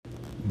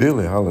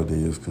Billie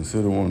Holiday is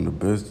considered one of the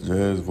best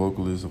jazz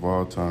vocalists of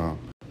all time.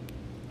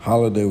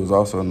 Holiday was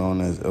also known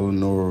as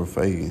Eleanor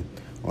Fagan.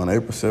 On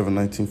April 7,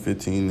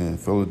 1915, in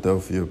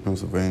Philadelphia,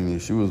 Pennsylvania,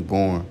 she was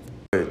born.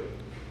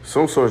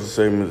 Some sources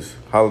say Miss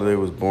Holiday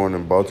was born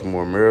in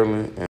Baltimore,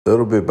 Maryland. And a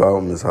little bit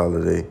about Miss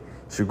Holiday.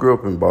 She grew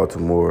up in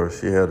Baltimore.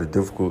 She had a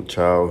difficult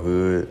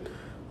childhood.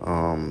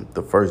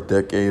 The first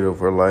decade of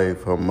her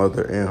life, her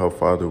mother and her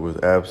father was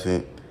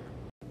absent.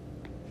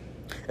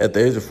 At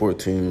the age of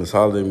 14, Miss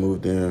Holiday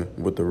moved in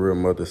with the real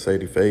mother,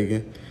 Sadie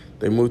Fagan.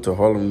 They moved to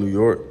Harlem, New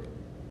York.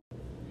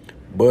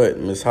 But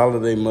Miss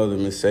Holiday's mother,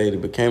 Miss Sadie,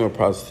 became a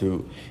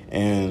prostitute.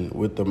 And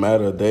with the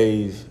matter of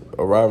days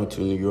arriving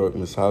to New York,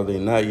 Miss Holiday,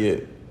 not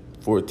yet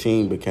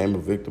 14, became a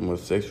victim of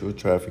sexual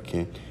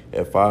trafficking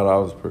at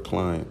 $5 per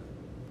client.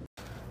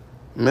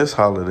 Miss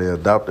Holiday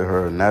adopted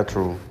her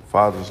natural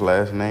father's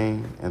last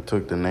name and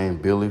took the name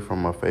Billie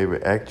from her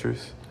favorite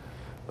actress,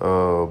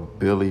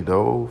 Billie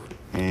Dove.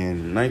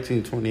 In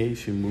 1928,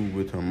 she moved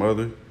with her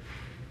mother,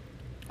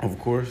 of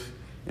course,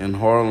 in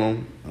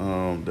Harlem.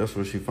 That's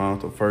where she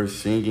found her first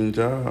singing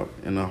job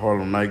in a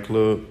Harlem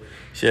nightclub.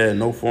 She had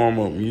no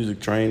formal music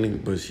training,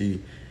 but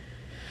she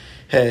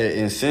had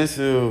an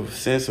extensive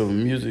sense of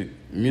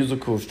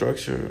musical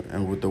structure,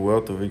 and with the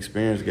wealth of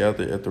experience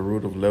gathered at the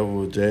root of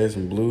level of jazz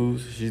and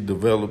blues, she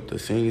developed a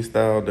singing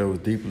style that was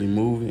deeply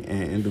moving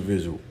and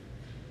individual.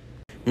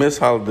 Miss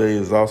Holiday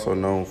is also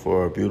known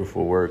for her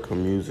beautiful work, her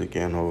music,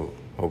 and her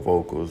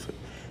vocals,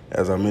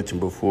 as I mentioned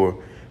before.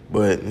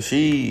 But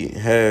she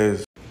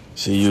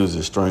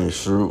uses strange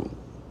fruit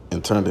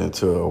and turned it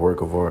into a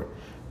work of art.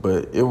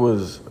 But it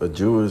was a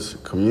Jewish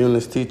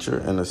communist teacher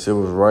and a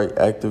civil rights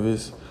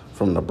activist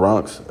from the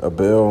Bronx,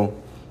 Abel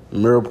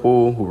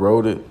Meeropol, who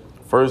wrote it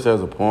first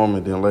as a poem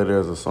and then later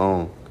as a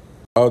song.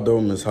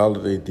 Although Miss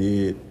Holiday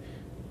did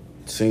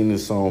sing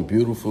this song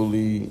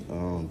beautifully,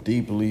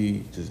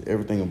 deeply, just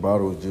everything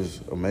about it was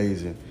just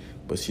amazing,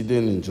 but she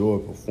didn't enjoy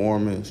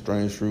performing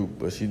Strange Fruit,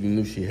 but she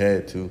knew she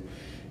had to.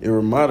 It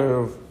reminded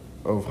her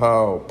of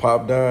how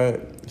Pop died,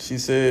 she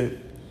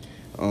said,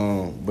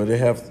 but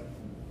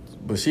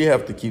she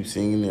have to keep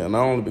singing it,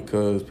 not only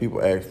because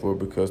people asked for it,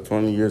 because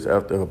 20 years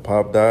after her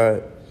Pop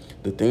died,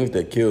 the things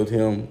that killed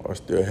him are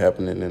still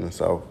happening in the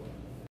South.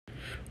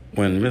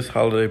 When Miss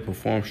Holiday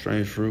performed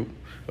Strange Fruit,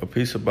 a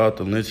piece about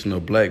the lynching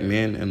of black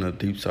men in the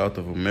deep South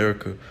of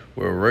America,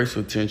 where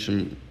racial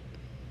tension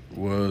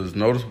was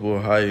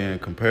noticeable higher in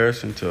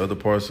comparison to other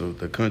parts of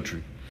the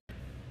country.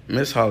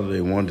 Miss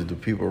Holiday wanted the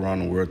people around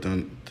the world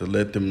to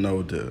let them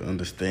know, to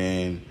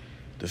understand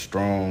the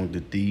strong, the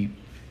deep,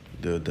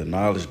 the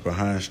knowledge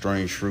behind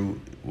Strange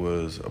Fruit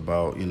was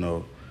about,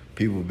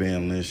 people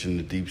being lynched in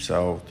the deep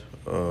South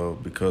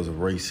because of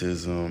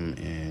racism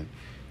and,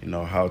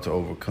 how to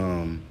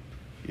overcome,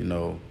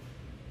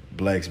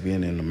 blacks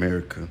being in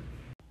America.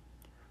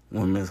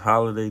 When Miss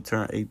Holiday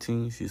turned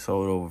 18, she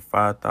sold over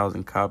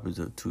 5,000 copies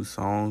of 2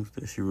 songs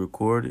that she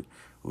recorded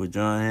with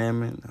John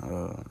Hammond,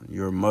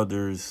 Your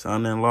Mother's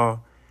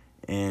Son-in-Law,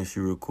 and she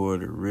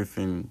recorded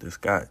Riffin' the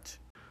Scotch.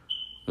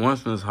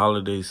 Once Miss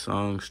Holiday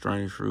sung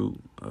Strange Fruit,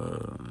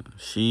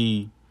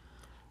 she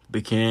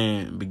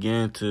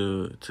began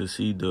to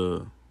see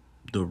the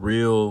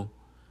real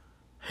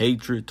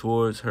hatred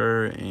towards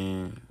her,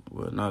 and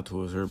not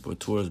towards her, but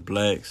towards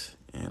blacks,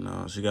 and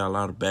she got a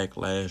lot of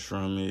backlash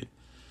from it.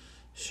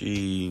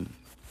 She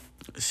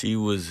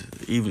was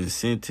even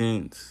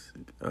sentenced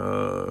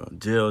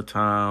jail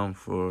time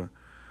for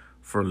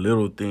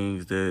little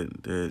things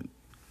that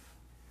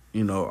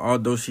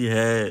although she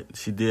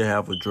did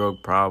have a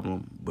drug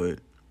problem,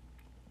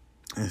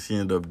 and she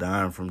ended up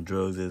dying from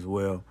drugs as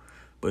well.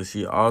 But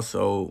she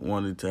also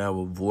wanted to have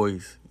a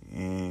voice,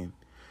 and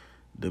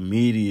the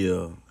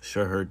media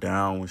shut her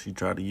down when she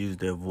tried to use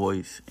that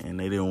voice, and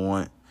they didn't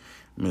want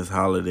Miss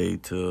Holiday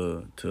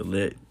to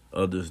let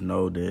others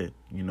know that,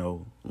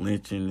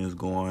 lynching is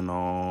going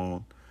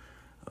on.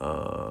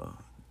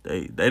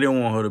 They didn't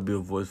want her to be a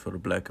voice for the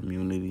black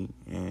community,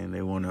 and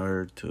they wanted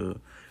her to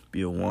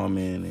be a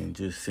woman and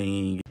just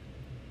sing.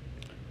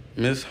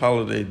 Miss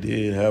Holiday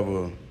did have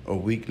a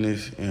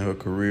weakness in her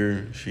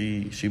career.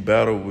 She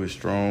battled with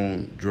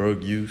strong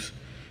drug use.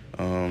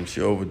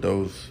 She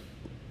overdosed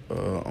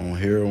on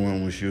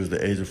heroin when she was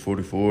the age of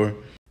 44.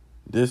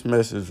 This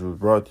message was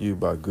brought to you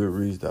by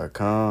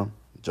Goodreads.com,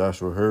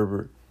 Joshua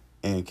Herbert,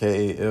 and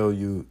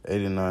KALU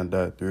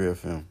 89.3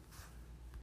 FM.